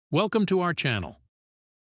Welcome to our channel.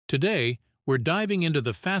 Today, we're diving into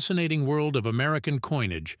the fascinating world of American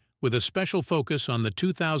coinage with a special focus on the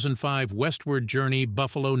 2005 Westward Journey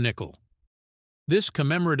Buffalo Nickel. This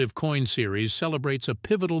commemorative coin series celebrates a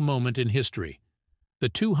pivotal moment in history, the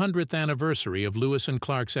 200th anniversary of Lewis and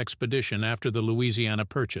Clark's expedition after the Louisiana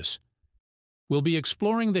Purchase. We'll be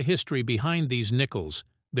exploring the history behind these nickels,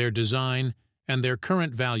 their design, and their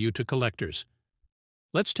current value to collectors.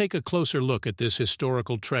 Let's take a closer look at this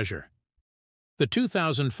historical treasure. The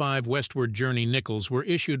 2005 Westward Journey nickels were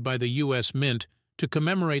issued by the U.S. Mint to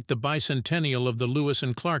commemorate the bicentennial of the Lewis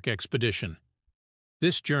and Clark expedition.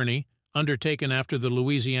 This journey, undertaken after the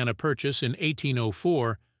Louisiana Purchase in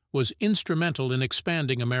 1804, was instrumental in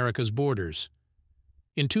expanding America's borders.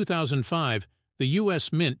 In 2005, the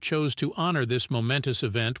U.S. Mint chose to honor this momentous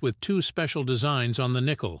event with two special designs on the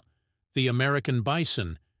nickel, the American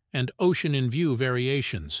Bison and Ocean in View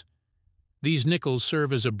variations. These nickels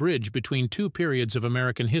serve as a bridge between two periods of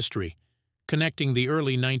American history, connecting the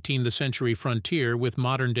early 19th century frontier with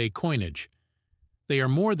modern-day coinage. They are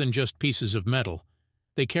more than just pieces of metal.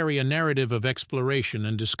 They carry a narrative of exploration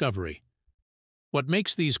and discovery. What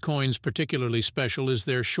makes these coins particularly special is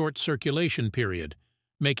their short circulation period,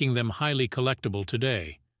 making them highly collectible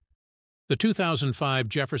today. The 2005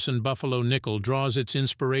 Jefferson Buffalo nickel draws its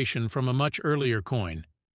inspiration from a much earlier coin,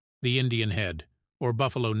 the Indian head, or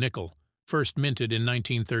Buffalo nickel, first minted in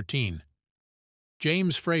 1913.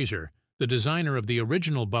 James Fraser, the designer of the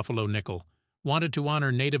original Buffalo nickel, wanted to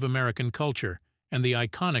honor Native American culture and the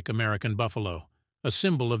iconic American buffalo, a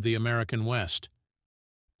symbol of the American West.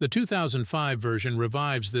 The 2005 version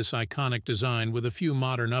revives this iconic design with a few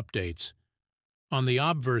modern updates. On the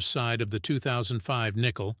obverse side of the 2005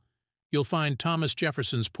 nickel, you'll find Thomas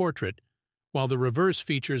Jefferson's portrait, while the reverse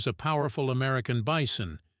features a powerful American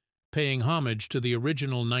bison, paying homage to the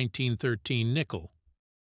original 1913 nickel.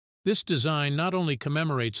 This design not only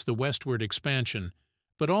commemorates the westward expansion,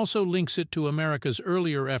 but also links it to America's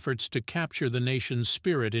earlier efforts to capture the nation's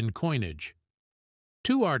spirit in coinage.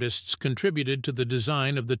 Two artists contributed to the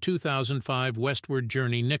design of the 2005 Westward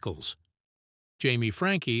Journey nickels. Jamie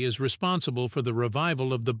Franke is responsible for the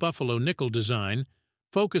revival of the Buffalo nickel design,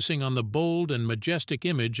 focusing on the bold and majestic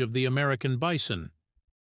image of the American bison.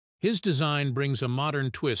 His design brings a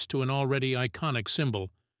modern twist to an already iconic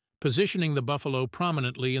symbol, positioning the buffalo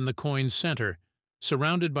prominently in the coin's center,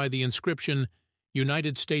 surrounded by the inscription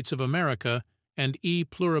United States of America and E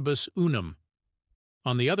Pluribus Unum.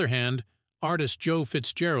 On the other hand, artist Joe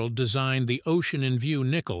Fitzgerald designed the Ocean in View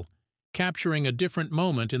nickel, capturing a different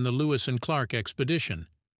moment in the Lewis and Clark expedition.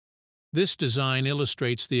 This design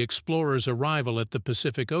illustrates the explorers' arrival at the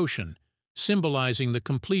Pacific Ocean, symbolizing the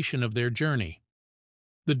completion of their journey.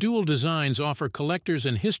 The dual designs offer collectors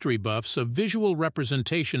and history buffs a visual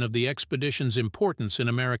representation of the expedition's importance in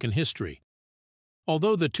American history.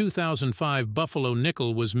 Although the 2005 Buffalo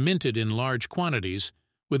nickel was minted in large quantities,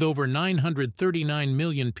 with over 939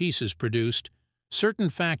 million pieces produced, certain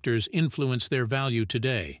factors influence their value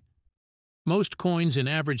today. Most coins in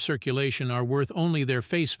average circulation are worth only their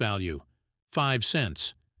face value, 5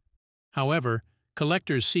 cents. However,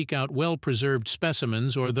 collectors seek out well-preserved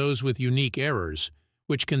specimens or those with unique errors,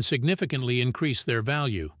 which can significantly increase their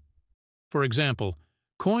value. For example,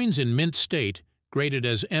 coins in mint state, graded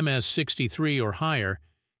as MS-63 or higher,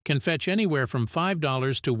 can fetch anywhere from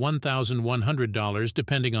 $5 to $1,100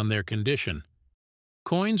 depending on their condition.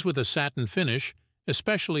 Coins with a satin finish,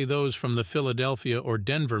 especially those from the Philadelphia or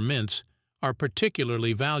Denver mints, are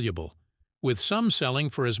particularly valuable, with some selling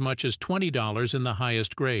for as much as $20 in the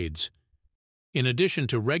highest grades. In addition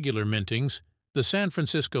to regular mintings, the San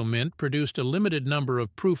Francisco Mint produced a limited number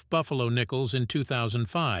of proof Buffalo nickels in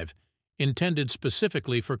 2005, intended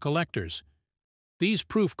specifically for collectors. These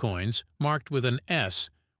proof coins, marked with an S,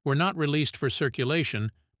 were not released for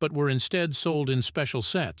circulation, but were instead sold in special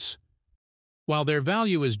sets. While their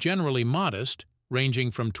value is generally modest, ranging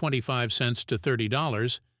from 25 cents to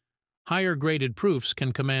 $30, higher-graded proofs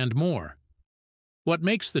can command more. What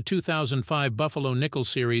makes the 2005 Buffalo nickel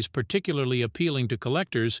series particularly appealing to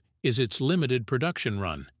collectors is its limited production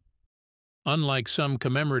run. Unlike some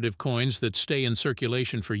commemorative coins that stay in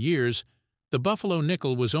circulation for years, the Buffalo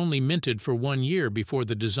nickel was only minted for 1 year before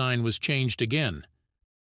the design was changed again.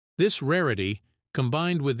 This rarity,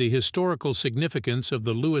 combined with the historical significance of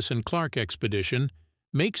the Lewis and Clark expedition,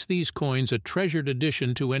 makes these coins a treasured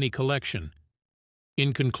addition to any collection.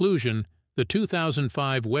 In conclusion, the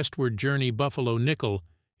 2005 Westward Journey Buffalo nickel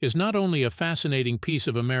is not only a fascinating piece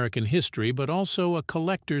of American history but also a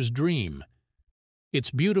collector's dream. Its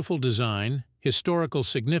beautiful design, historical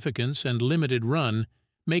significance, and limited run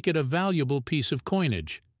make it a valuable piece of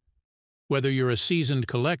coinage. Whether you're a seasoned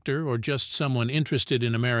collector or just someone interested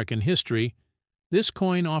in American history, this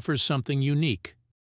coin offers something unique.